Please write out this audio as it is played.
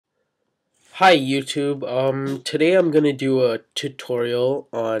Hi YouTube. Today I'm gonna do a tutorial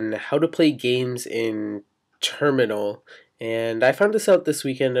on how to play games in Terminal, and I found this out this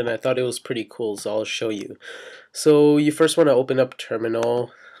weekend and I thought it was pretty cool, so I'll show you. So you first want to open up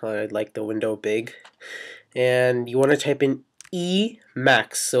Terminal, like the window big, and you want to type in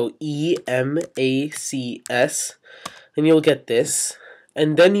Emacs, so EMACS, and you'll get this,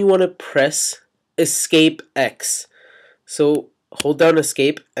 and then you want to press Escape X. So hold down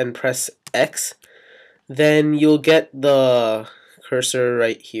Escape and press X, then you'll get the cursor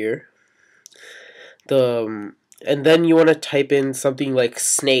right here. And then you want to type in something like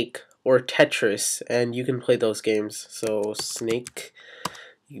Snake or Tetris, and you can play those games. So Snake,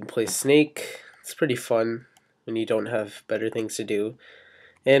 you can play Snake. It's pretty fun when you don't have better things to do.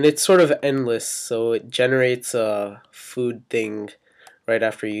 And it's sort of endless, so it generates a food thing right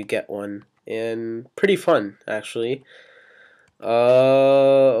after you get one. And pretty fun, actually.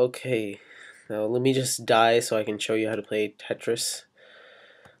 Okay. Now let me just die so I can show you how to play Tetris.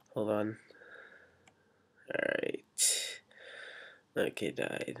 Hold on. Alright. Okay,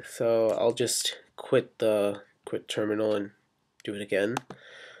 died. So I'll just quit terminal and do it again.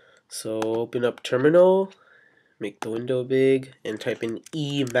 So open up terminal, make the window big, and type in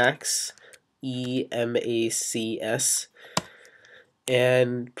Emacs, EMACS,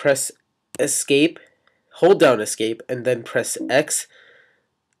 and press escape. Hold down escape and then press X.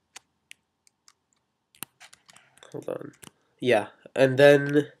 Hold on. Yeah, and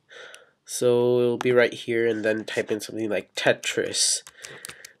then so it'll be right here, and then type in something like Tetris,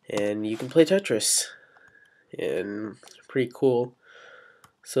 and you can play Tetris, and it's pretty cool.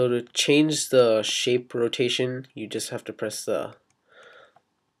 So to change the shape rotation, you just have to press the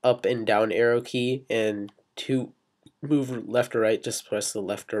up and down arrow key, and to move left or right, just press the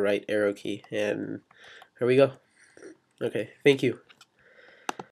left or right arrow key, and there we go. Okay, thank you.